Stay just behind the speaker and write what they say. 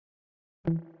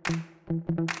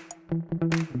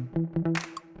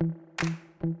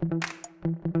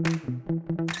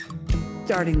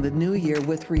Starting the new year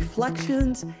with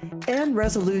reflections and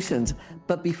resolutions.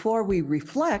 But before we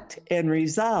reflect and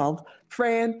resolve,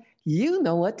 Fran, you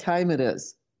know what time it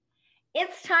is.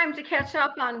 It's time to catch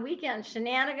up on weekend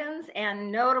shenanigans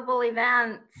and notable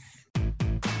events.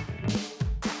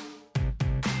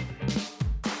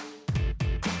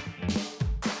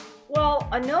 Well,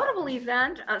 a notable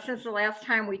event since the last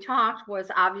time we talked was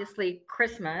obviously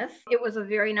Christmas. It was a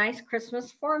very nice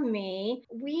Christmas for me.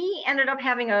 We ended up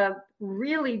having a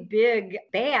really big,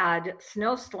 bad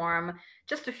snowstorm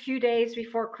just a few days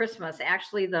before Christmas,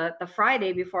 actually the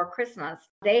Friday before Christmas.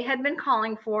 They had been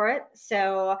calling for it,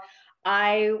 so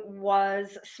I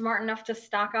was smart enough to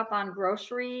stock up on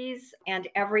groceries and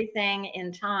everything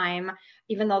in time,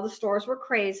 even though the stores were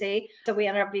crazy. So we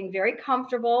ended up being very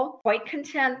comfortable, quite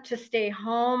content to stay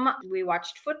home. We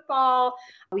watched football.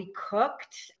 We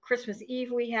cooked. Christmas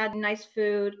Eve, we had nice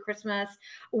food. Christmas,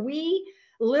 we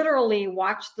literally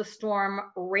watched the storm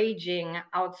raging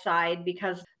outside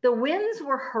because the winds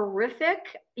were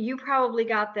horrific. You probably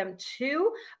got them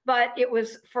too, but it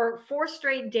was for 4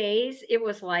 straight days. It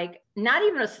was like not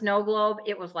even a snow globe.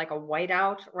 It was like a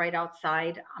whiteout right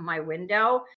outside my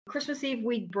window. Christmas Eve,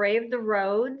 we braved the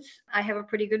roads. I have a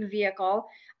pretty good vehicle.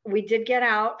 We did get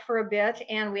out for a bit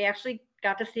and we actually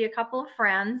got to see a couple of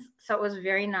friends. So it was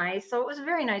very nice. So it was a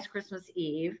very nice Christmas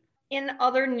Eve. In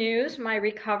other news, my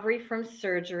recovery from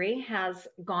surgery has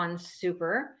gone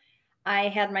super. I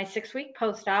had my 6-week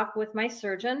post-op with my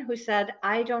surgeon who said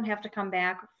I don't have to come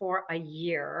back for a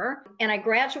year. And I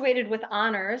graduated with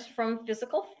honors from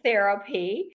physical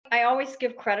therapy. I always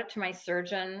give credit to my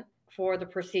surgeon for the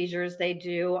procedures they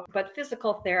do, but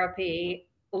physical therapy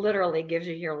literally gives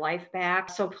you your life back.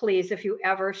 So please, if you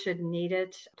ever should need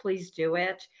it, please do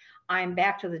it. I'm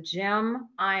back to the gym.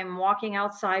 I'm walking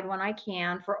outside when I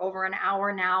can for over an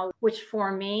hour now, which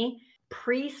for me,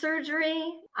 pre-surgery,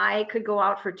 I could go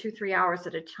out for 2-3 hours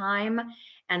at a time.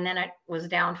 And then it was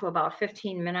down to about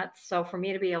 15 minutes. So for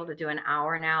me to be able to do an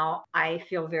hour now, I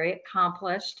feel very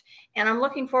accomplished. And I'm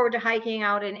looking forward to hiking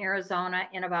out in Arizona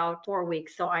in about 4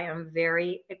 weeks. So I am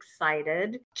very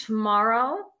excited.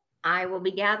 Tomorrow, I will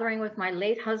be gathering with my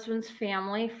late husband's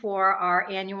family for our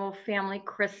annual family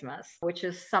Christmas, which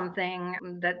is something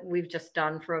that we've just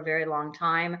done for a very long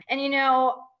time. And you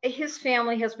know, his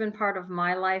family has been part of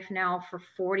my life now for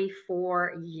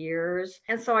 44 years.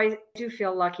 And so I do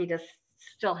feel lucky to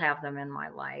still have them in my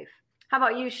life. How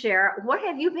about you, Cher? What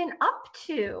have you been up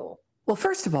to? Well,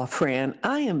 first of all, Fran,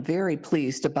 I am very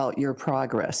pleased about your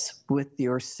progress with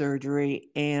your surgery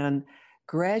and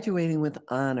graduating with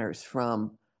honors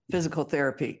from physical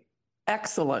therapy.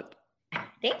 Excellent.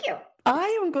 Thank you.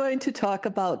 I am going to talk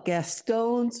about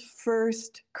Gaston's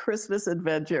first Christmas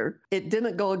adventure. It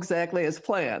didn't go exactly as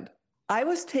planned. I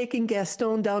was taking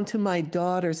Gaston down to my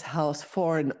daughter's house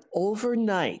for an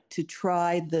overnight to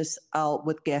try this out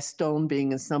with Gaston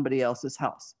being in somebody else's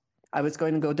house. I was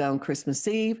going to go down Christmas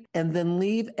Eve and then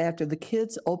leave after the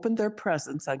kids opened their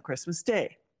presents on Christmas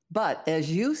Day. But as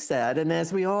you said, and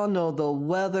as we all know, the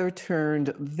weather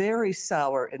turned very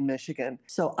sour in Michigan.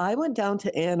 So I went down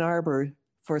to Ann Arbor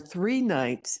for 3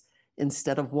 nights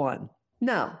instead of 1.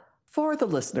 Now, for the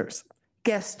listeners,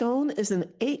 Gaston is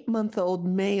an 8-month-old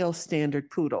male standard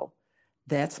poodle.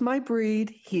 That's my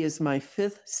breed. He is my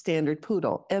 5th standard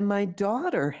poodle. And my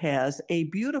daughter has a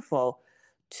beautiful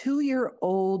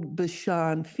 2-year-old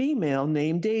Bichon female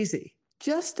named Daisy.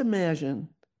 Just imagine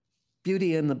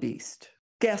Beauty and the Beast.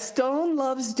 Gaston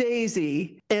loves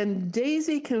Daisy, and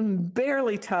Daisy can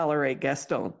barely tolerate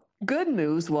Gaston. Good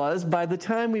news was, by the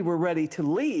time we were ready to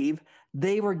leave,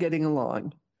 they were getting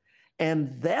along.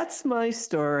 And that's my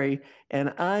story,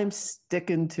 and I'm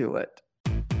sticking to it.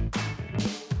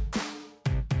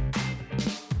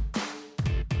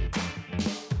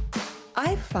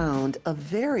 I found a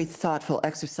very thoughtful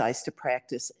exercise to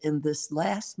practice in this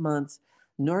last month's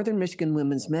Northern Michigan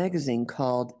Women's Magazine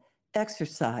called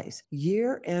Exercise,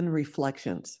 Year-End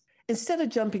Reflections. Instead of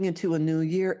jumping into a new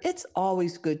year, it's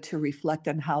always good to reflect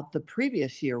on how the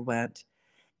previous year went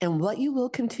and what you will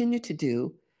continue to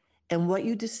do and what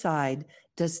you decide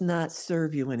does not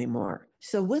serve you anymore.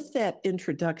 So with that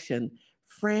introduction,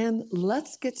 Fran,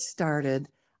 let's get started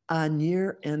on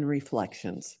year-end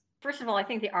reflections. First of all, I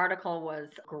think the article was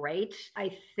great.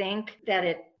 I think that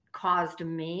it caused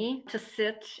me to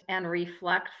sit and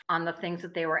reflect on the things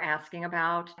that they were asking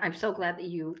about. I'm so glad that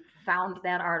you found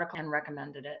that article and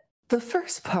recommended it. The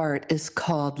first part is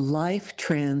called Life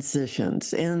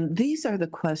Transitions, and these are the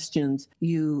questions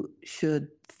you should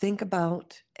think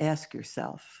about, ask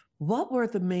yourself. What were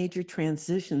the major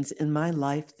transitions in my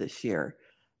life this year?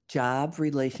 Job,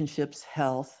 relationships,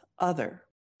 health, other.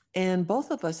 And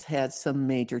both of us had some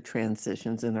major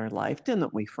transitions in our life,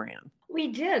 didn't we, Fran?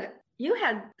 We did. You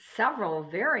had several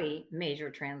very major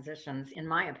transitions, in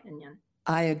my opinion.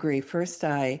 I agree. First,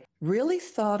 I really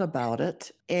thought about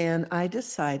it and I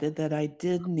decided that I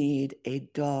did need a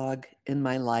dog in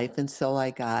my life. And so I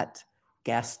got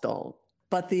Gaston.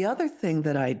 But the other thing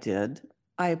that I did,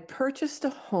 I purchased a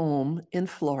home in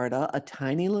Florida, a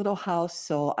tiny little house,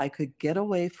 so I could get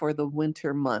away for the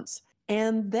winter months.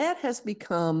 And that has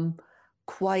become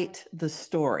quite the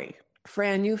story.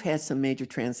 Fran, you've had some major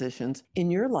transitions in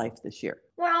your life this year.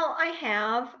 Well, I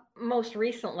have most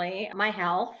recently my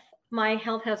health. My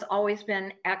health has always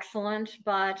been excellent,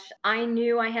 but I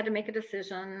knew I had to make a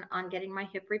decision on getting my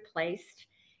hip replaced.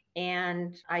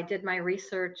 And I did my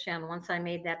research. And once I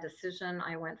made that decision,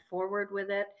 I went forward with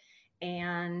it.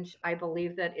 And I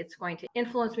believe that it's going to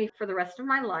influence me for the rest of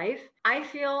my life. I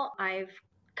feel I've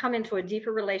come into a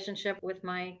deeper relationship with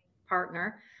my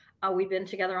partner. We've been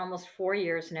together almost 4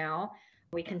 years now.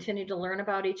 We continue to learn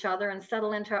about each other and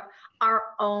settle into our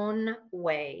own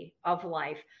way of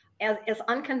life, as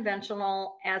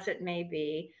unconventional as it may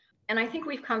be. And I think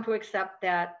we've come to accept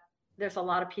that there's a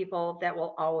lot of people that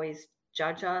will always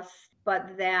judge us,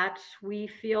 but that we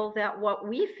feel that what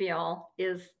we feel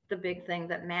is the big thing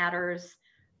that matters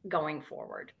going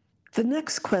forward. The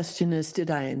next question is, did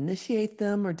I initiate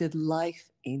them or did life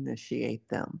initiate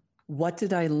them? What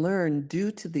did I learn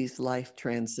due to these life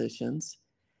transitions?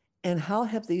 And how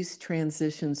have these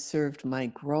transitions served my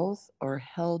growth or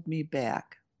held me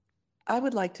back? I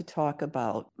would like to talk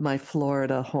about my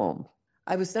Florida home.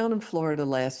 I was down in Florida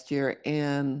last year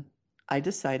and I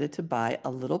decided to buy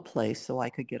a little place so I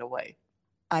could get away.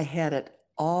 I had it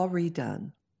all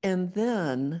redone. And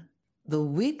then the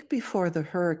week before the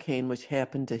hurricane, which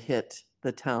happened to hit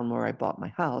the town where I bought my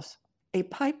house, a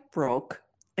pipe broke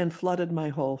and flooded my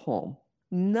whole home.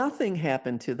 Nothing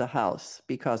happened to the house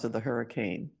because of the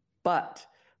hurricane, but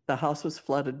the house was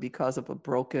flooded because of a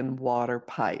broken water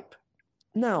pipe.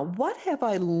 Now, what have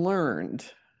I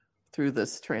learned through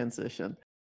this transition?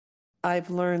 I've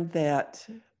learned that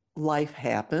life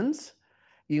happens.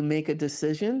 You make a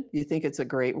decision, you think it's a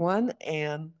great one,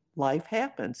 and life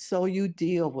happens. So you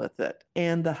deal with it.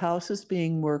 And the house is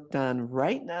being worked on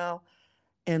right now.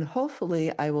 And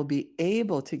hopefully, I will be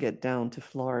able to get down to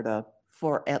Florida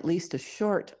for at least a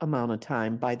short amount of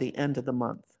time by the end of the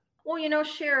month. Well,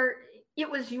 Cher, it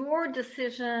was your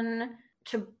decision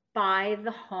to buy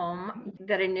the home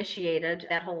that initiated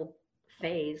that whole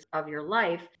phase of your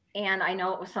life. And I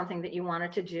know it was something that you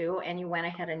wanted to do and you went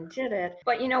ahead and did it.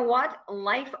 But you know what?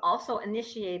 Life also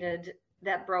initiated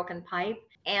that broken pipe.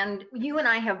 And you and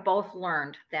I have both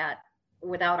learned that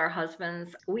without our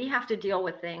husbands, we have to deal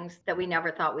with things that we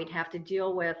never thought we'd have to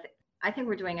deal with. I think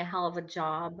we're doing a hell of a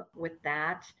job with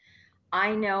that.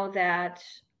 I know that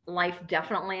life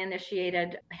definitely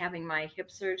initiated having my hip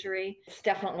surgery. It's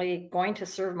definitely going to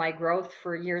serve my growth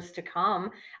for years to come.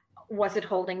 Was it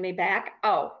holding me back?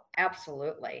 Oh,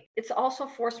 absolutely. It's also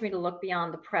forced me to look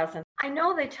beyond the present. I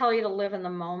know they tell you to live in the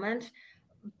moment,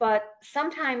 but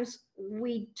sometimes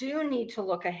we do need to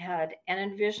look ahead and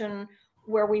envision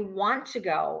where we want to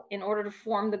go in order to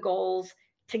form the goals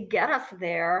to get us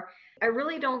there. I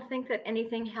really don't think that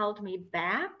anything held me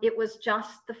back. It was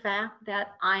just the fact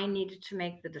that I needed to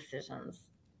make the decisions.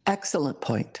 Excellent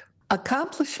point.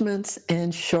 Accomplishments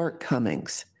and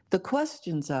shortcomings. The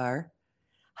questions are,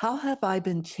 how have I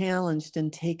been challenged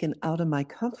and taken out of my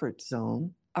comfort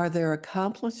zone? Are there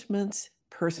accomplishments,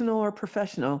 personal or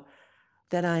professional,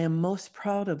 that I am most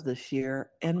proud of this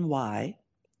year and why?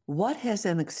 What has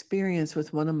an experience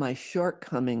with one of my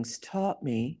shortcomings taught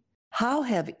me? How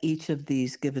have each of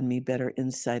these given me better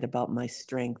insight about my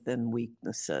strengths and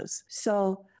weaknesses?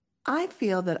 So I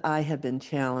feel that I have been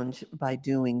challenged by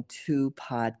doing 2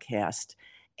 podcasts,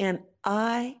 and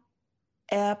I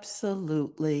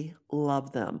absolutely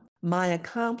love them. My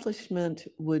accomplishment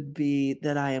would be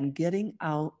that I am getting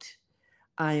out,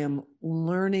 I am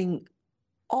learning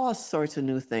all sorts of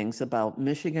new things about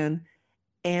Michigan,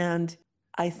 and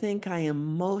I think I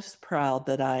am most proud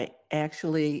that I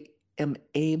actually am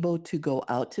able to go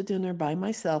out to dinner by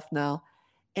myself now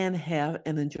and have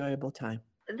an enjoyable time.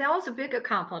 That was a big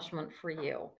accomplishment for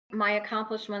you. My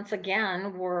accomplishments,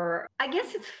 again, were, I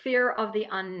guess it's fear of the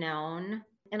unknown.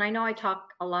 And I know I talk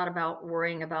a lot about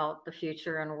worrying about the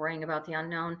future and worrying about the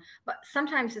unknown, but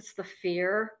sometimes it's the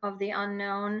fear of the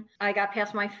unknown. I got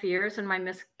past my fears and my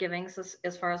misgivings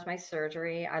as far as my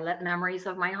surgery. I let memories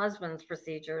of my husband's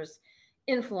procedures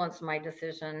influence my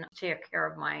decision to take care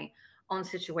of my own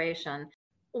situation.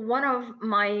 One of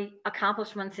my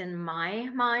accomplishments in my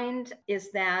mind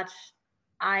is that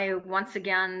I, once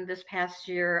again, this past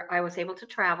year, I was able to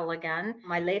travel again.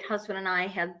 My late husband and I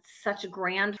had such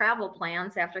grand travel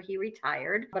plans after he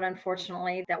retired, but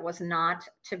unfortunately, that was not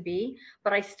to be.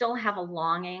 But I still have a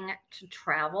longing to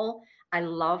travel. I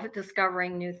love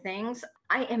discovering new things.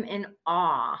 I am in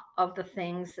awe of the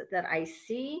things that I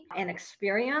see and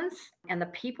experience and the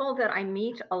people that I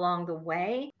meet along the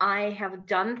way. I have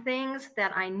done things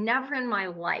that I never in my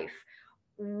life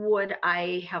would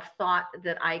I have thought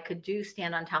that I could do,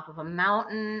 stand on top of a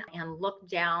mountain and look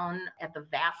down at the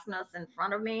vastness in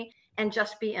front of me and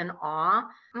just be in awe.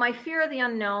 My fear of the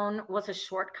unknown was a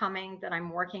shortcoming that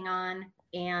I'm working on.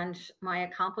 And my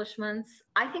accomplishments,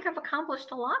 I think I've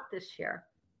accomplished a lot this year.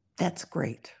 That's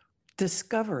great.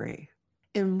 Discovery.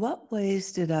 In what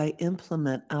ways did I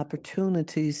implement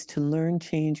opportunities to learn,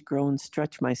 change, grow, and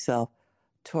stretch myself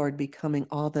toward becoming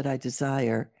all that I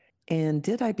desire? And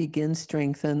did I begin,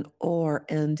 strengthen, or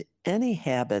end any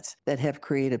habits that have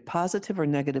created positive or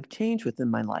negative change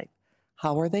within my life?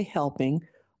 How are they helping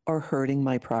or hurting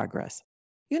my progress?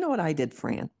 You know what I did,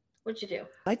 Fran? What'd you do?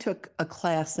 I took a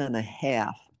class and a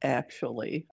half,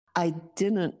 actually. I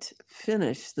didn't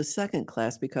finish the second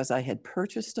class because I had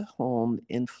purchased a home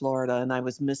in Florida and I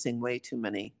was missing way too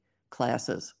many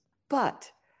classes.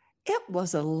 But it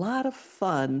was a lot of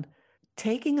fun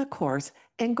taking a course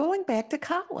and going back to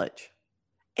college.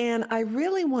 And I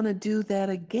really want to do that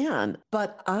again,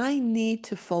 but I need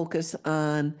to focus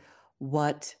on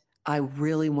what I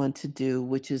really want to do,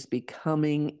 which is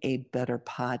becoming a better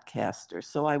podcaster.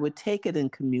 So I would take it in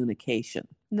communication.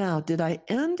 Now, did I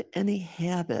end any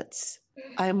habits?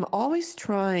 I'm always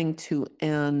trying to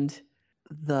end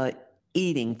the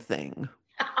eating thing.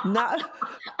 Not,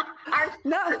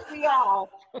 not, We all.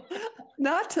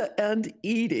 not to end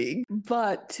eating,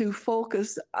 but to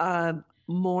focus on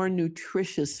more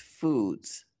nutritious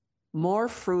foods, more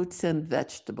fruits and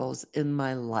vegetables in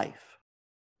my life.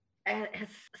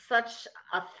 It's such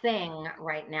a thing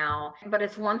right now, but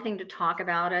it's one thing to talk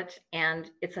about it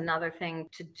and it's another thing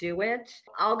to do it.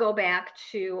 I'll go back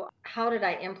to how did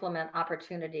I implement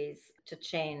opportunities to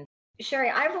change? Sherry,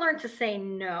 I've learned to say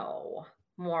no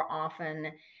more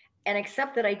often and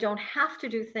accept that I don't have to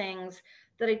do things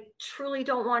that I truly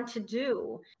don't want to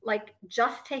do, like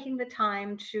just taking the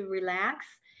time to relax,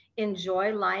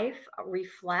 enjoy life,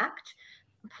 reflect,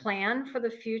 plan for the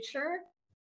future.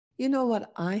 You know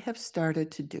what I have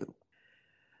started to do?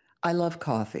 I love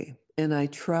coffee and I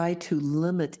try to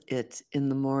limit it in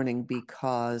the morning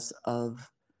because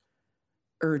of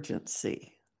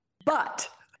urgency. But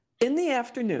in the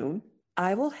afternoon,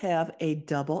 I will have a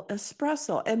double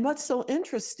espresso. And what's so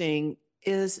interesting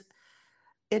is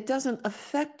it doesn't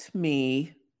affect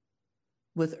me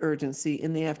with urgency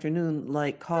in the afternoon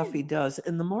like coffee does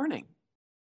in the morning.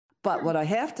 But what I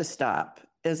have to stop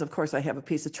is, of course, I have a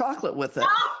piece of chocolate with it.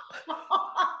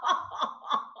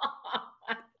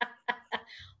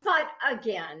 But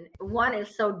again, one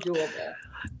is so doable.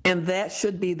 And that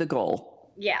should be the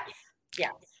goal. Yes,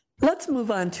 yes. Let's move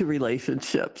on to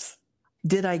relationships.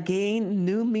 Did I gain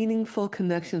new meaningful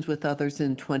connections with others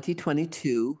in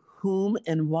 2022? Whom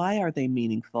and why are they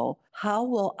meaningful? How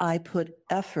will I put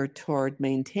effort toward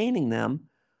maintaining them?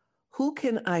 Who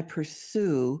can I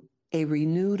pursue a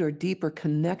renewed or deeper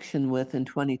connection with in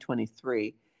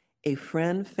 2023? A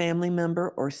friend, family member,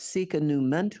 or seek a new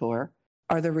mentor?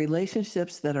 Are the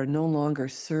relationships that are no longer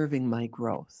serving my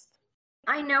growth?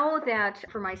 I know that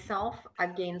for myself,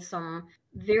 I've gained some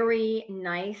very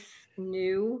nice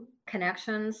new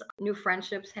connections. New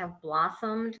friendships have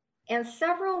blossomed, and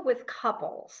several with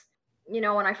couples. You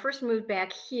know, when I first moved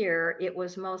back here, it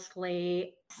was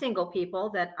mostly single people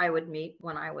that I would meet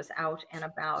when I was out and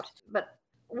about. But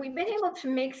we've been able to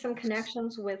make some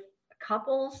connections with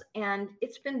couples, and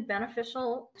it's been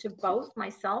beneficial to both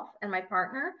myself and my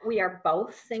partner. We are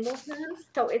both singletons.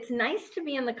 So it's nice to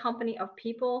be in the company of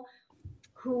people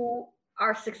who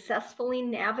are successfully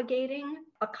navigating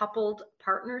a coupled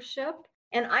partnership.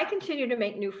 And I continue to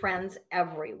make new friends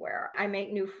everywhere. I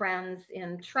make new friends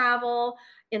in travel,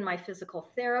 in my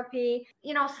physical therapy.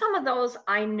 You know, some of those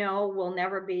I know will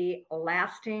never be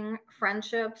lasting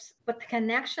friendships, but the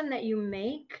connection that you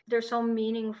make, they're so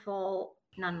meaningful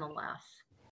nonetheless.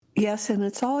 Yes, and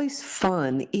it's always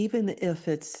fun, even if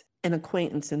it's an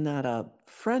acquaintance and not a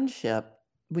friendship,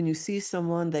 when you see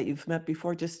someone that you've met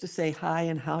before, just to say hi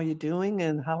and how you doing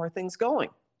and how are things going.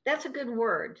 That's a good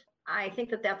word. I think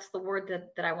that that's the word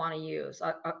that I want to use,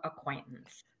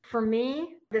 acquaintance. For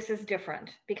me, this is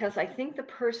different because I think the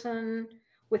person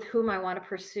with whom I want to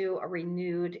pursue a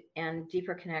renewed and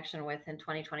deeper connection with in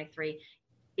 2023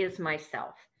 is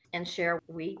myself. and share.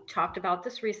 We talked about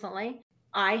this recently.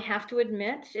 I have to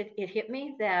admit, it hit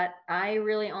me that I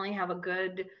really only have a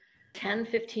good 10,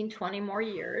 15, 20 more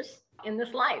years in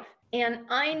this life. And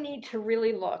I need to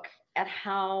really look at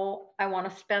how I want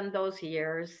to spend those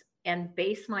years and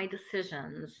base my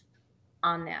decisions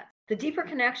on that. The deeper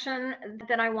connection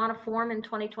that I want to form in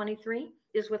 2023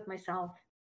 is with myself.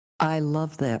 I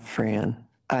love that, Fran.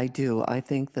 I do. I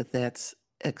think that that's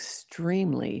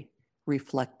extremely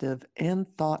reflective and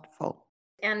thoughtful.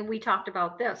 And we talked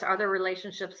about this. Are there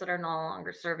relationships that are no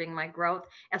longer serving my growth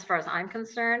as far as I'm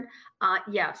concerned?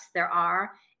 Yes, there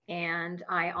are. And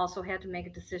I also had to make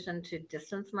a decision to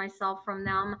distance myself from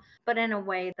them, but in a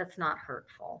way that's not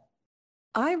hurtful.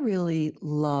 I really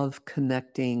love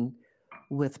connecting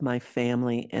with my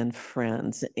family and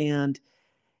friends. And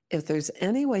if there's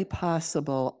any way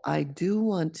possible, I do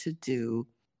want to do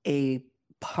a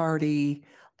party,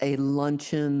 a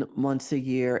luncheon once a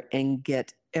year and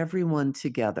get everyone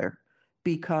together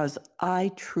because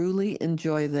I truly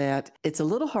enjoy that. It's a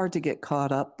little hard to get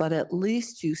caught up, but at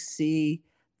least you see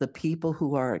the people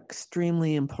who are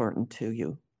extremely important to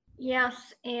you.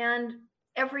 Yes, and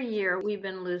every year we've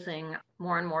been losing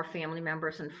more and more family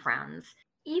members and friends.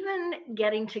 Even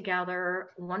getting together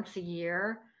once a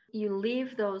year, you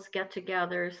leave those get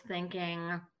togethers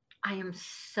thinking, I am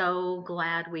so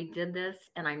glad we did this,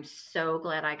 and I'm so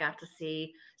glad I got to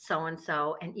see so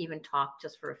and even talk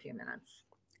just for a few minutes.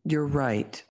 You're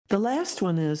right. The last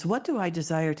one is, what do I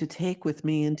desire to take with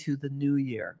me into the new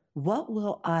year? What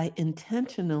will I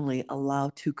intentionally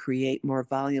allow to create more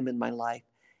volume in my life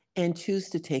and choose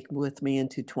to take with me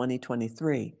into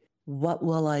 2023? What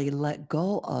will I let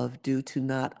go of due to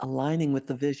not aligning with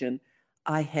the vision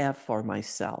I have for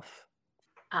myself?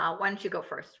 Why don't you go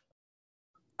first?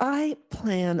 I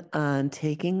plan on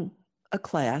taking a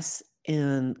class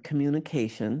in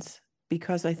communications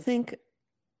because I think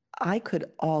I could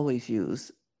always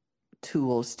use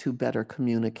tools to better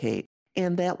communicate.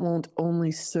 And that won't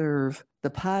only serve the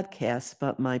podcast,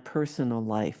 but my personal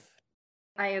life.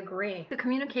 I agree. The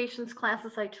communications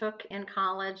classes I took in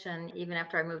college and even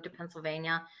after I moved to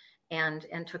Pennsylvania and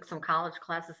took some college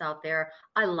classes out there,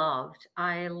 I loved.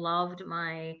 I loved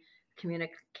my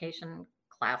communication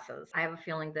classes. I have a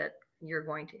feeling that you're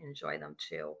going to enjoy them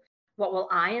too. What will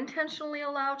I intentionally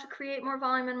allow to create more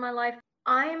volume in my life?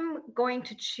 I'm going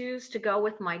to choose to go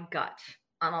with my gut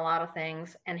on a lot of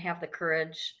things and have the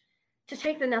courage to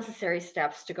take the necessary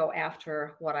steps to go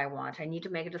after what I want. I need to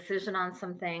make a decision on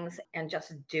some things and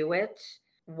just do it.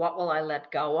 What will I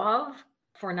let go of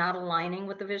for not aligning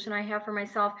with the vision I have for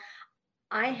myself?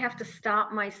 I have to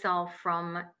stop myself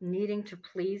from needing to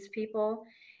please people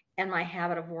and my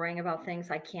habit of worrying about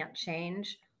things I can't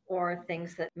change or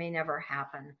things that may never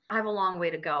happen. I have a long way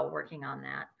to go working on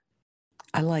that.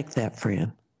 I like that,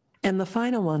 Fran. And the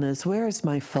final one is, where is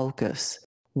my focus?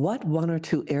 What one or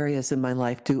two areas in my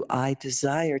life do I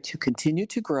desire to continue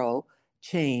to grow,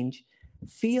 change,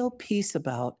 feel peace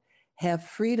about, have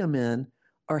freedom in,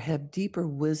 or have deeper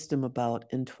wisdom about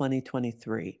in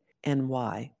 2023? And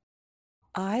why?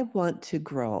 I want to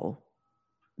grow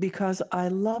because I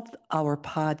love our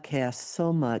podcast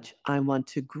so much. I want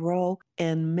to grow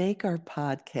and make our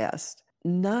podcast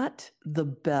not the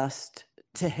best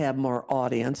to have more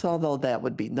audience, although that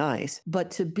would be nice, but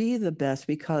to be the best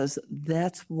because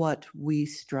that's what we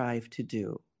strive to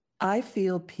do. I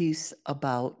feel peace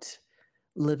about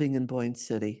living in Boyne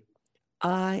City.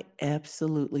 I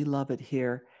absolutely love it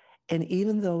here. And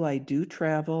even though I do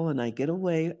travel and I get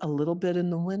away a little bit in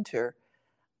the winter,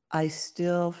 I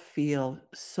still feel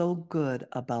so good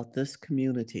about this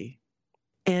community.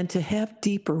 And to have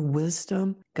deeper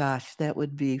wisdom, gosh, that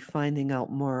would be finding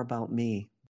out more about me.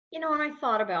 And I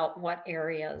thought about what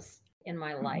areas in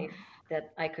my life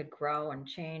that I could grow and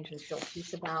change and feel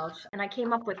peace about. And I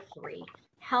came up with three: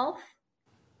 health,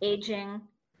 aging,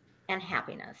 and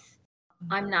happiness.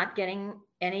 I'm not getting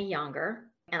any younger,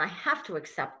 and I have to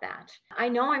accept that. I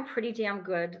know I'm pretty damn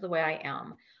good the way I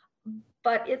am,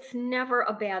 but it's never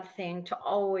a bad thing to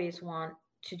always want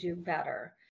to do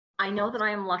better. I know that I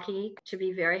am lucky to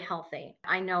be very healthy.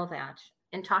 I know that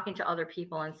in talking to other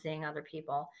people and seeing other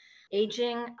people.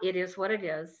 Aging, it is what it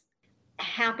is.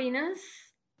 Happiness,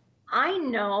 I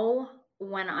know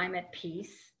when I'm at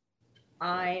peace.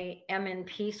 I am in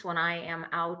peace when I am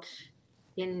out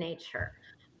in nature.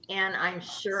 And I'm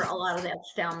sure a lot of that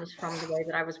stems from the way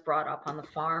that I was brought up on the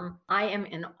farm. I am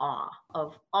in awe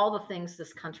of all the things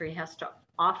this country has to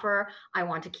offer. I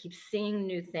want to keep seeing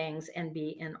new things and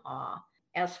be in awe.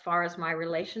 As far as my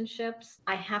relationships,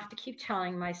 I have to keep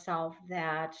telling myself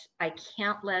that I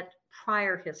can't let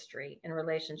prior history in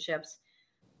relationships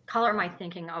color my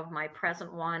thinking of my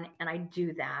present one. And I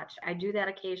do that. I do that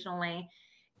occasionally.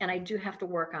 And I do have to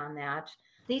work on that.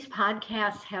 These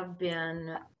podcasts have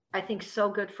been, I think, so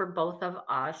good for both of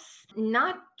us,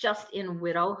 not just in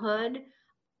widowhood,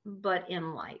 but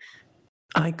in life.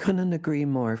 I couldn't agree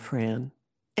more, Fran.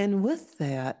 And with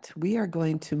that, we are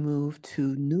going to move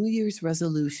to New Year's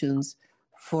resolutions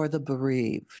for the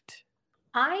bereaved.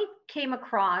 I came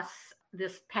across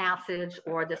this passage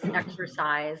or this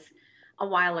exercise a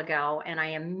while ago, and I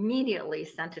immediately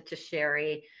sent it to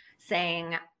Sherry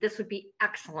saying this would be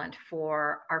excellent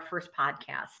for our first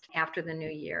podcast after the New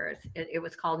Year's. It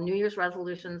was called New Year's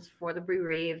Resolutions for the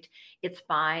Bereaved. It's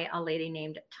by a lady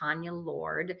named Tanya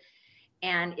Lord.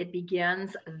 And it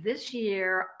begins, this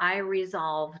year I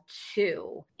resolve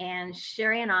to. And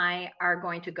Sherry and I are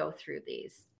going to go through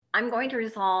these. I'm going to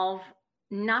resolve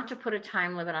not to put a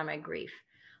time limit on my grief.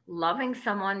 Loving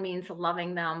someone means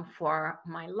loving them for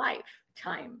my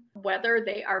lifetime, whether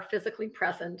they are physically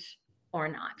present or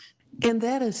not. And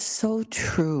that is so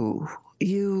true.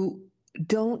 You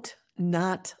don't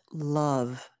not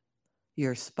love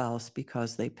your spouse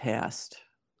because they passed.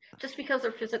 Just because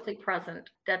they're physically present,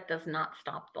 that does not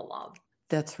stop the love.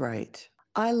 That's right.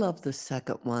 I love the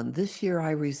second one. This year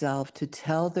I resolved to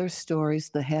tell their stories,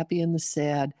 the happy and the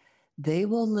sad. They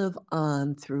will live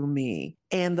on through me.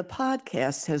 And the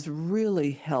podcast has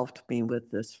really helped me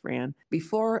with this, Fran.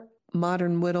 Before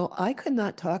Modern Widow, I could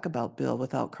not talk about Bill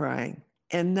without crying.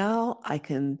 And now I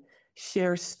can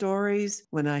share stories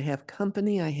when I have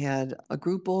company. I had a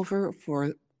group over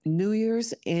for New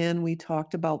Year's and we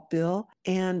talked about Bill,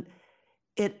 and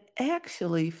it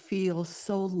actually feels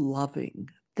so loving.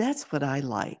 That's what I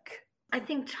like. I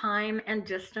think time and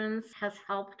distance has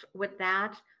helped with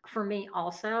that for me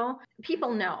also.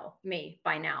 People know me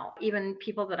by now, even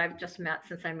people that I've just met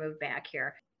since I moved back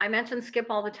here. I mention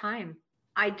Skip all the time.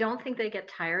 I don't think they get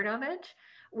tired of it.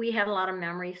 We had a lot of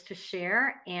memories to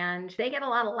share, and they get a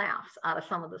lot of laughs out of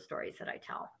some of the stories that I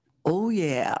tell. Oh,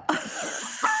 yeah.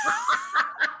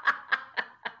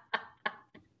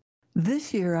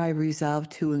 This year, I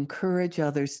resolved to encourage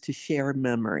others to share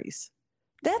memories.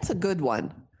 That's a good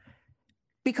one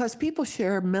because people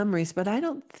share memories, but I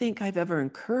don't think I've ever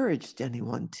encouraged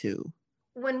anyone to.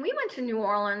 When we went to New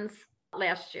Orleans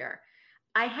last year,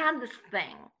 I had this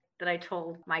thing that I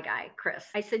told my guy, Chris.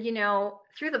 I said,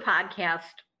 through the podcast,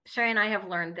 Sherry and I have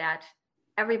learned that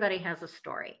everybody has a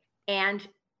story and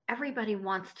everybody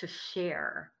wants to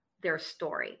share their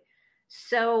story.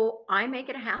 So I make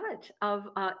it a habit of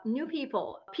new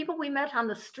people we met on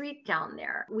the street down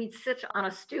there. We'd sit on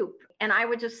a stoop and I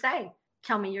would just say,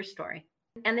 tell me your story.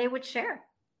 And they would share.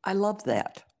 I love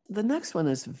that. The next one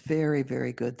is very,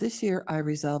 very good. This year, I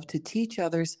resolved to teach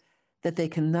others that they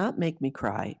cannot make me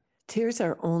cry. Tears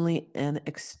are only an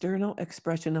external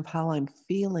expression of how I'm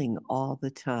feeling all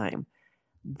the time.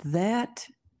 That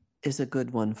is a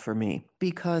good one for me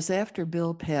because after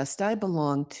Bill passed, I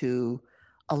belonged to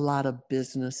a lot of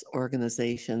business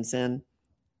organizations. And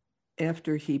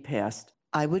after he passed,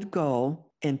 I would go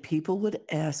and people would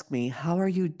ask me, how are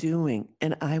you doing?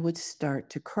 And I would start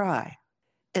to cry.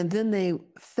 And then they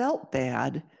felt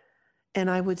bad. And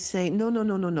I would say,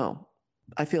 no.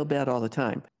 I feel bad all the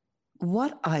time.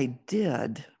 What I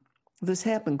did, this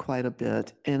happened quite a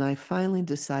bit. And I finally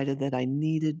decided that I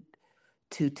needed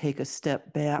to take a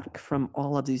step back from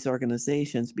all of these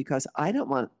organizations because I don't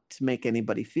want to make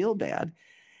anybody feel bad.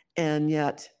 And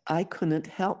yet I couldn't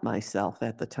help myself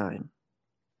at the time.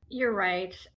 You're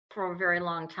right. For a very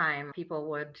long time, people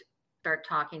would start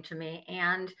talking to me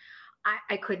and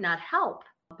I could not help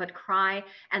but cry.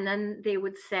 And then they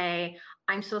would say,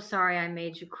 I'm so sorry I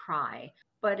made you cry.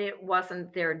 But it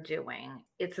wasn't their doing.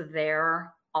 It's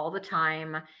there all the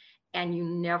time. And you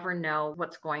never know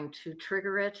what's going to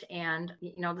trigger it. And,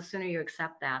 the sooner you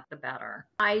accept that, the better.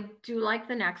 I do like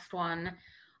the next one.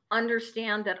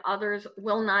 Understand that others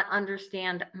will not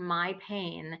understand my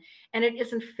pain. And it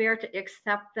isn't fair to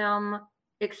expect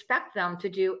them to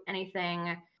do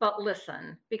anything but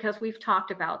listen, because we've talked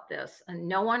about this and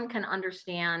no one can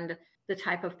understand the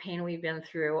type of pain we've been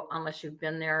through unless you've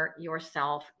been there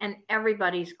yourself. And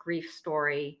everybody's grief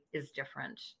story is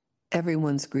different.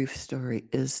 Everyone's grief story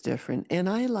is different. And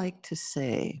I like to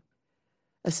say,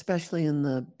 especially in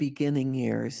the beginning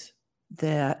years,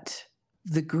 that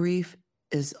the grief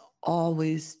is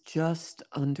always just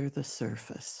under the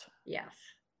surface. Yes.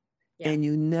 And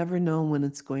you never know when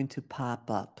it's going to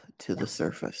pop up to the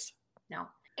surface. No.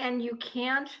 And you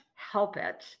can't help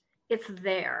it. It's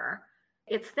there.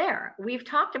 It's there. We've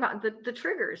talked about the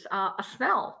triggers, a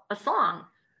smell, a song,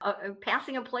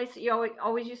 passing a place that you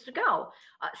always used to go,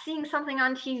 seeing something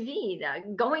on TV,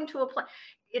 going to a place.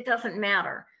 It doesn't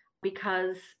matter.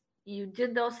 because you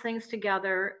did those things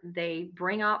together. They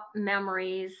bring up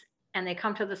memories and they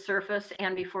come to the surface.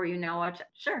 And before you know it,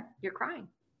 sure, you're crying.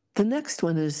 The next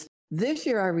one is this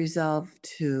year I resolved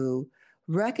to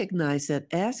recognize that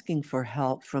asking for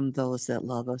help from those that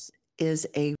love us is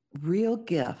a real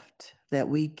gift that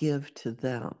we give to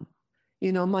them.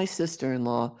 You know, my sister in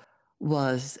law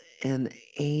was an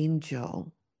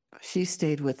angel. She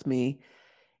stayed with me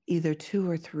either 2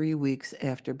 or 3 weeks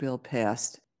after Bill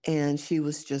passed, and she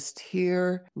was just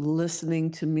here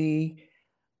listening to me,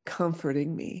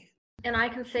 comforting me. And I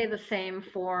can say the same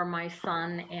for my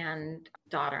son and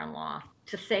daughter-in-law.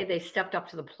 To say they stepped up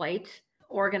to the plate,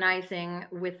 organizing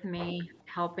with me,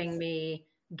 helping me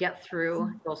get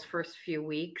through those first few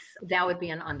weeks, that would be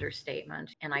an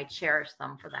understatement. And I cherish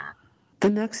them for that. The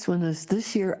next one is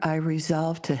this year I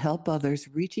resolved to help others.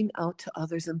 Reaching out to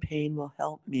others in pain will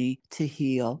help me to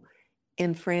heal.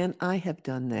 And Fran, I have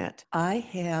done that. I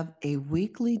have a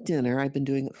weekly dinner. I've been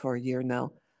doing it for a year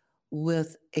now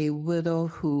with a widow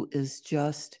who is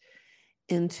just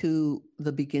into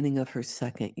the beginning of her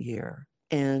second year.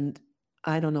 And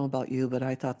I don't know about you, but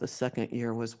I thought the second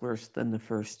year was worse than the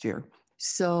first year.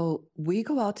 So we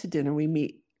go out to dinner. We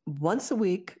meet once a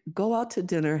week, go out to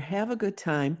dinner, have a good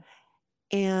time.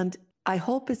 And I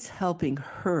hope it's helping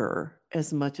her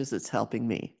as much as it's helping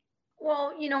me.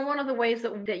 Well, one of the ways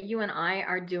that you and I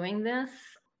are doing this,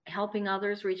 helping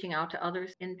others, reaching out to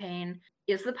others in pain,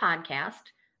 is the podcast.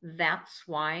 That's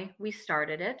why we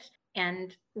started it.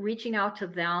 And reaching out to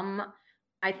them,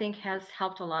 I think, has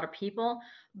helped a lot of people,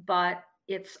 but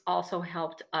it's also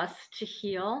helped us to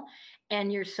heal.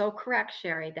 And you're so correct,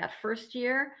 Sherry. That first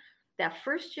year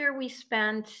we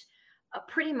spent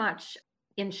pretty much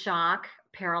in shock,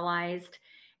 paralyzed.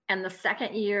 And the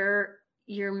second year,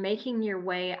 you're making your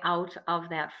way out of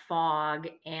that fog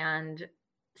and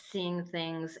seeing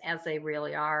things as they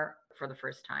really are for the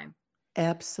first time.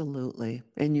 Absolutely.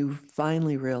 And you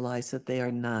finally realize that they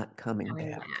are not coming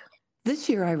Coming back. back. This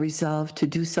year, I resolved to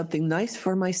do something nice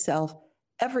for myself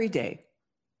every day.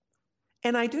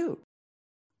 And I do.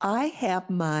 I have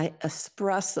my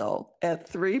espresso at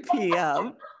 3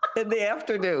 p.m. in the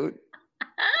afternoon,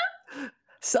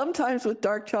 sometimes with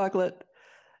dark chocolate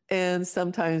and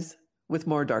sometimes with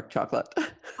more dark chocolate.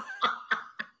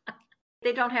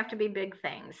 They don't have to be big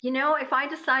things. If I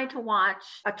decide to watch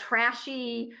a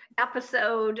trashy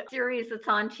episode series that's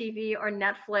on TV or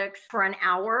Netflix for an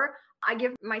hour, I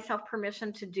give myself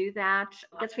permission to do that.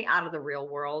 It gets me out of the real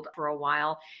world for a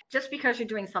while. Just because you're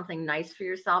doing something nice for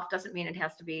yourself doesn't mean it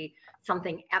has to be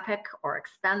something epic or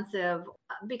expensive,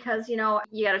 because, you got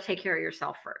to take care of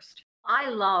yourself first. I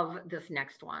love this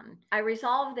next one. I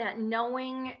resolve that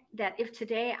knowing that if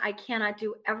today I cannot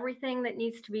do everything that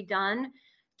needs to be done,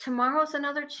 tomorrow's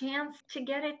another chance to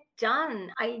get it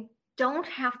done. I don't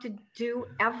have to do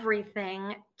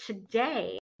everything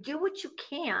today. Do what you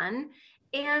can.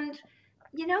 And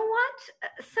you know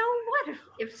what? So what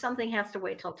if something has to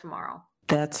wait till tomorrow?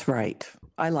 That's right.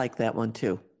 I like that one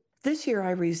too. This year,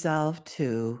 I resolved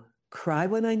to cry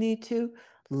when I need to,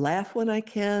 laugh when I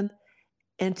can,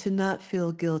 and to not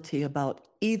feel guilty about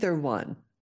either one.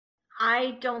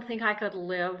 I don't think I could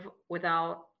live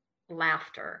without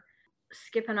laughter.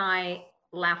 Skip and I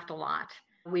laughed a lot.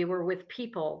 We were with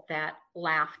people that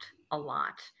laughed a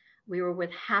lot. We were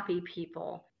with happy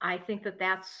people. I think that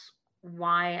that's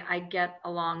why I get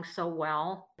along so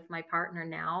well with my partner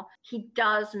now. He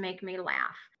does make me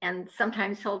laugh. And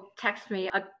sometimes he'll text me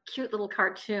a cute little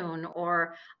cartoon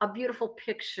or a beautiful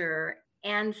picture.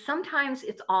 And sometimes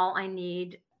it's all I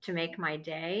need to make my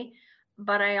day.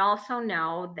 But I also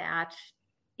know that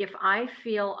if I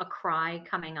feel a cry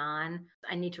coming on,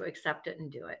 I need to accept it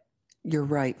and do it. You're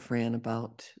right, Fran,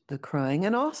 about the crying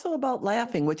and also about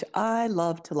laughing, which I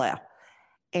love to laugh.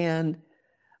 And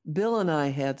Bill and I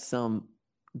had some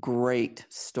great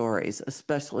stories,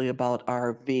 especially about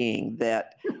RVing,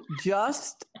 that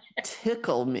just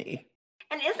tickle me.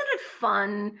 And isn't it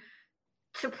fun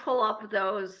to pull up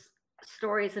those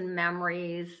stories and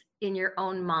memories in your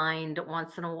own mind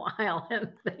once in a while and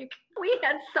think, we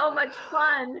had so much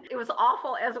fun. It was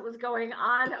awful as it was going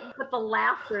on, but the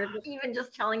laughter, even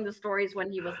just telling the stories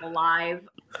when he was alive,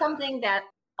 something that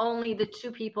only the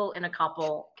two people in a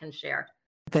couple can share.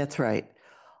 That's right.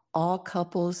 All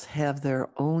couples have their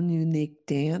own unique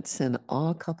dance and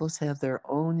all couples have their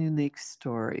own unique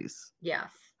stories. Yes.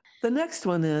 The next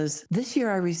one is this year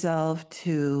I resolved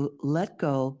to let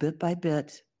go bit by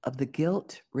bit of the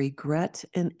guilt, regret,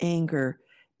 and anger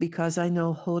because I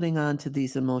know holding on to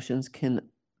these emotions can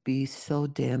be so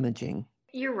damaging.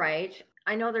 You're right.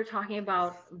 I know they're talking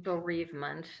about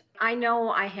bereavement. I know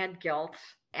I had guilt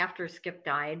after Skip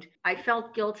died. I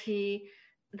felt guilty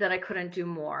that I couldn't do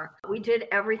more. We did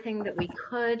everything that we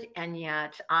could, and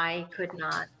yet I could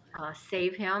not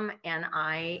save him. And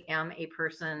I am a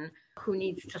person who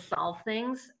needs to solve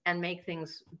things and make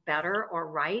things better or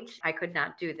right. I could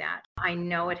not do that. I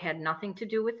know it had nothing to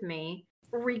do with me.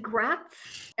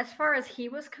 Regrets, as far as he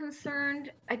was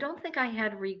concerned, I don't think I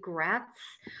had regrets.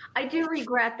 I do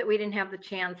regret that we didn't have the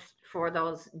chance for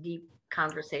those deep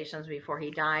conversations before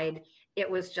he died. It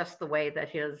was just the way that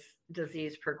his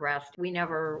disease progressed. We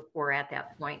never were at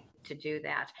that point to do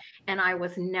that. And I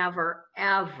was never,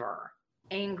 ever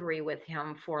angry with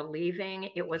him for leaving.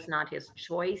 It was not his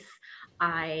choice.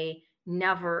 I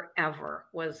never, ever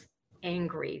was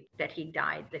angry that he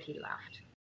died, that he left.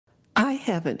 I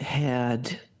haven't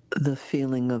had the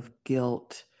feeling of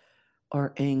guilt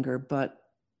or anger, but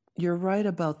you're right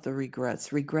about the regrets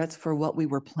for what we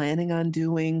were planning on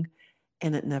doing,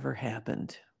 and it never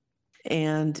happened.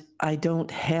 And I don't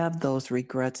have those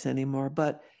regrets anymore,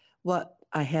 but what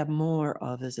I have more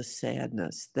of is a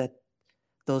sadness that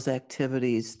those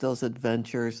activities, those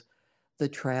adventures, the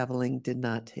traveling did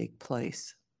not take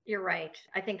place. You're right.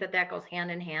 I think that goes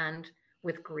hand in hand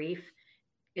with grief,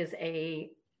 is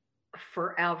a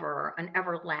forever, an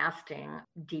everlasting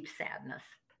deep sadness.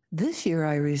 This year,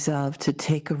 I resolved to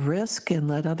take a risk and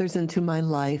let others into my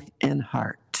life and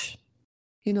heart.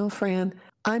 You know, Fran,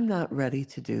 I'm not ready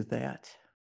to do that.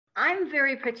 I'm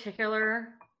very particular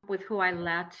with who I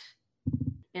let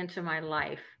into my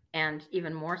life, and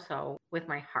even more so with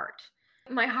my heart.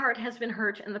 My heart has been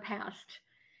hurt in the past,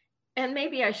 and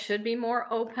maybe I should be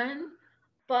more open,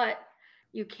 but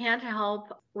you can't help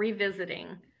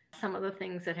revisiting some of the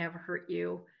things that have hurt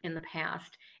you in the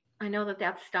past. I know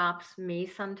that stops me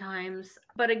sometimes,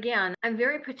 but again, I'm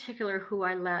very particular who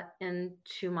I let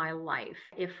into my life.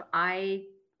 If I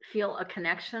feel a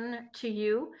connection to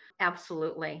you,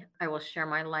 absolutely, I will share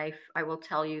my life. I will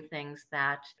tell you things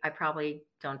that I probably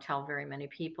don't tell very many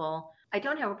people. I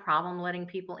don't have a problem letting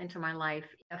people into my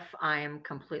life if I'm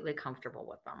completely comfortable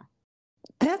with them.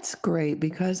 That's great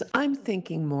because I'm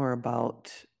thinking more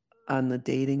about on the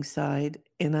dating side,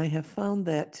 and I have found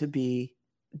that to be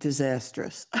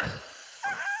disastrous.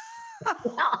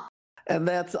 And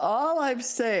that's all I'm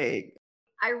saying.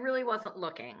 I really wasn't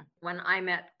looking when I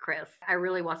met Chris. I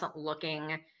really wasn't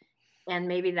looking. And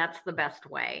maybe that's the best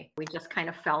way. We just kind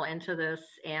of fell into this,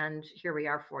 and here we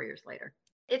are 4 years later.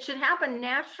 It should happen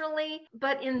naturally,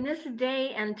 but in this day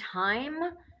and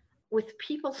time, with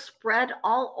people spread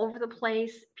all over the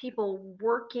place, people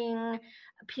working,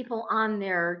 people on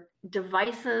their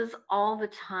devices all the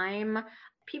time,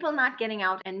 people not getting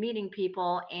out and meeting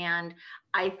people. And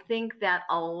I think that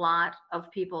a lot of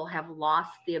people have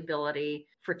lost the ability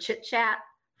for chit chat,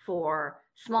 for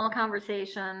small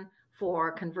conversation,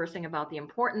 for conversing about the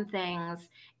important things.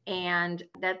 And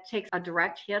that takes a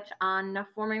direct hit on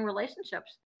forming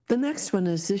relationships. The next one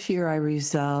is this year I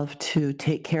resolved to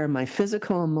take care of my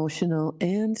physical, emotional,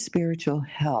 and spiritual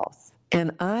health.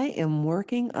 And I am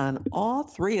working on all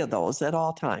three of those at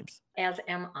all times. As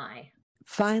am I.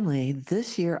 Finally,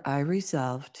 this year I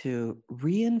resolved to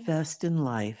reinvest in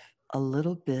life a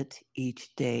little bit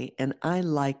each day. And I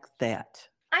like that.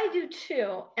 I do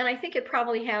too. And I think it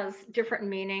probably has different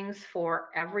meanings for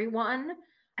everyone.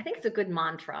 I think it's a good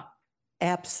mantra.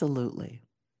 Absolutely.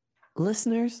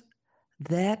 Listeners,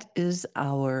 that is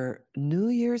our New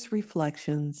Year's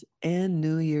reflections and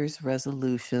New Year's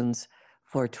resolutions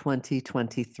for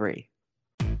 2023.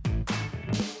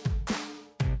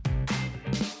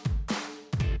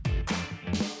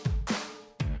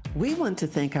 We want to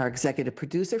thank our executive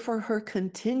producer for her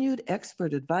continued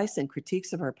expert advice and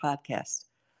critiques of our podcast.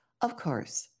 Of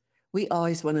course, we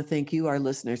always want to thank you, our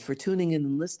listeners, for tuning in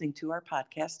and listening to our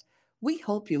podcast. We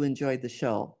hope you enjoyed the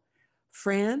show.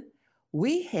 Fran,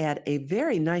 we had a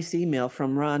very nice email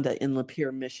from Rhonda in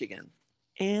Lapeer, Michigan,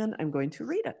 and I'm going to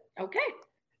read it. Okay.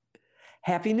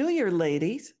 Happy New Year,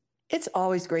 ladies. It's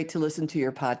always great to listen to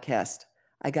your podcast.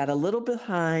 I got a little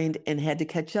behind and had to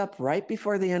catch up right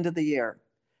before the end of the year.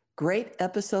 Great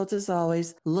episodes as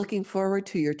always. Looking forward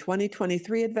to your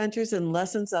 2023 adventures and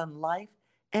lessons on life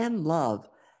and love.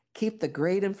 Keep the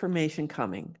great information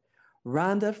coming.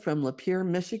 Rhonda from Lapeer,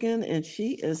 Michigan, and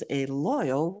she is a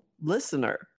loyal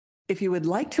listener. If you would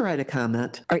like to write a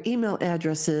comment, our email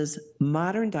address is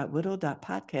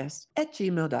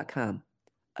modern.widow.podcast@gmail.com.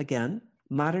 Again,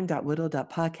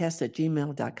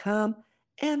 modern.widow.podcast@gmail.com,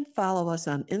 and follow us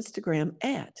on Instagram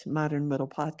at Modern Widow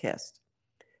Podcast.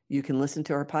 You can listen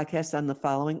to our podcast on the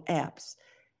following apps: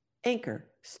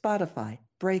 Anchor, Spotify,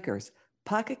 Breakers,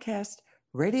 Pocket Cast,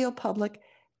 Radio Public,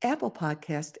 Apple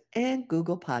Podcast, and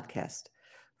Google Podcast.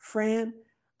 Fran,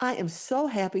 I am so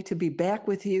happy to be back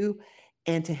with you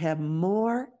and to have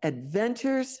more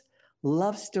adventures,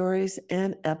 love stories,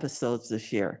 and episodes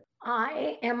this year.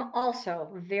 I am also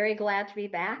very glad to be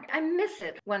back. I miss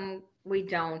it when we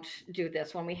don't do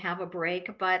this, when we have a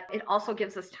break, but it also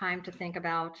gives us time to think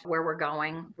about where we're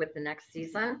going with the next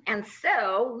season. And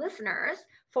so, listeners,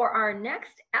 for our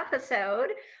next episode,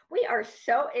 we are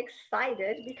so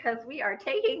excited because we are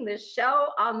taking this show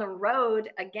on the road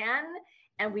again,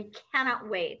 and we cannot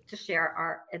wait to share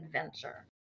our adventure.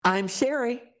 I'm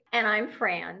Sherry. And I'm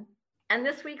Fran. And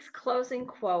this week's closing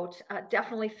quote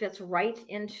definitely fits right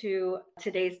into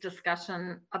today's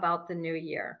discussion about the new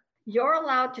year. You're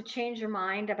allowed to change your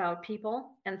mind about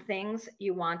people and things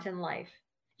you want in life.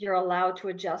 You're allowed to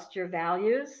adjust your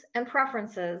values and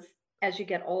preferences as you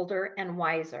get older and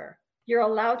wiser. You're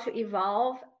allowed to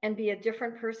evolve and be a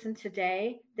different person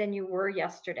today than you were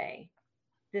yesterday.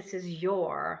 This is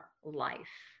your life.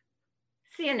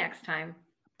 See you next time.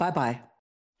 Bye-bye.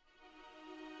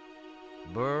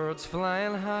 Birds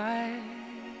flying high,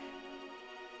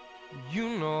 you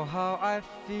know how I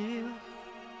feel.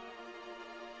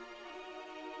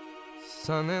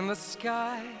 Sun in the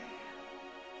sky,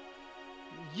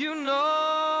 you know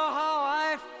how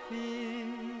I feel.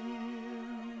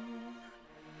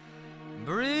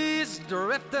 Breeze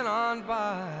drifting on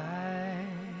by,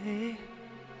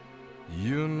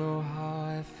 you know how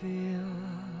I feel.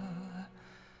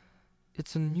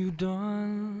 It's a new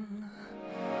dawn,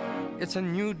 it's a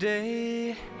new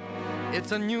day,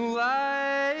 it's a new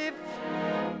life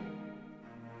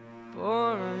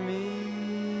for me.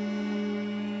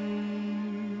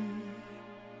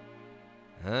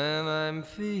 And I'm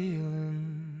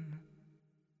feeling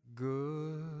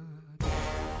good.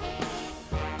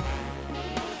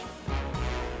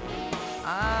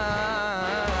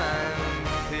 I'm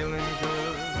feeling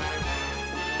good.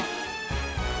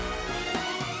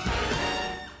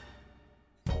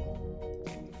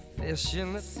 Fish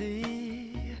in the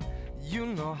sea, you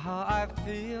know how I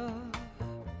feel.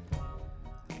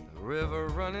 River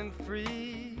running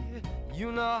free,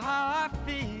 you know how I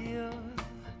feel.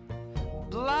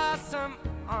 Blossom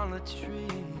on a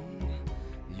tree,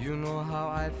 you know how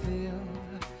I feel.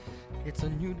 It's a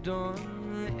new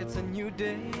dawn, it's a new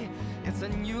day, it's a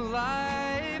new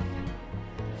life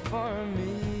for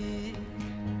me.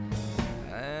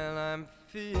 And I'm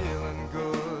feeling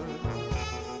good.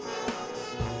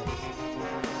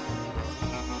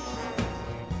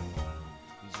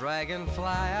 Dragonfly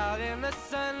out in the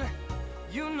sun,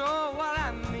 you know what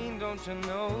I mean, don't you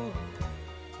know?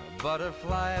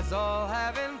 Butterflies all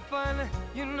having fun,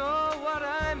 you know what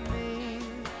I mean.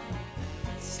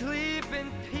 Sleep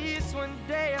in peace when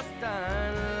day is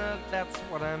done, that's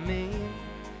what I mean.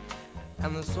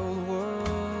 And this old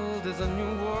world is a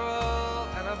new world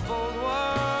and a bold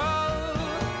world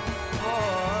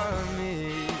for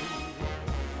me.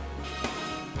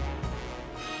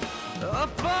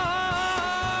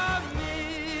 For me.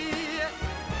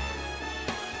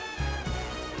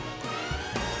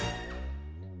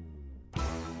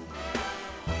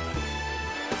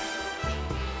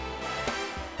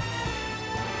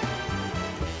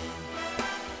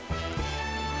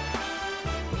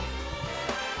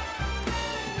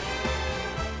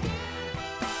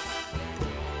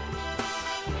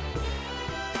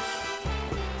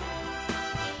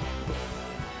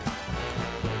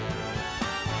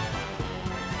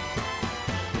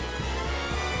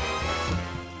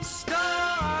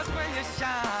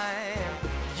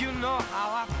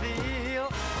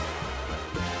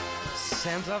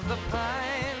 Scent of the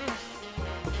pine,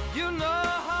 you know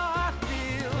how I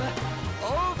feel.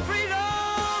 Oh,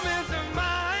 freedom is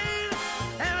mine,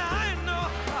 and I know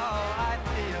how I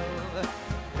feel.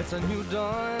 It's a new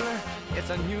dawn,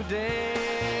 it's a new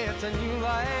day, it's a new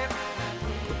life.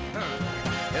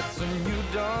 It's a new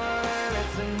dawn,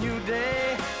 it's a new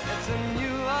day, it's a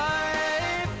new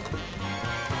life.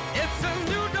 It's a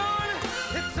new dawn,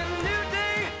 it's a new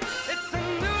day, it's a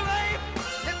new life.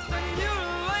 It's a new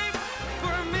life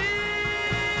for me.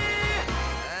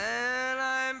 And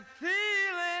I'm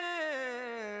feeling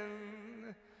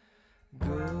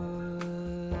good.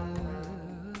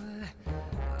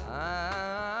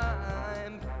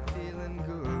 I'm feeling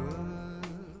good.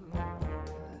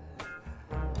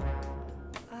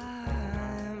 I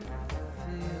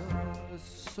feel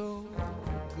so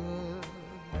good.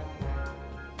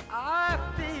 I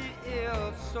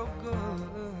feel so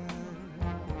good.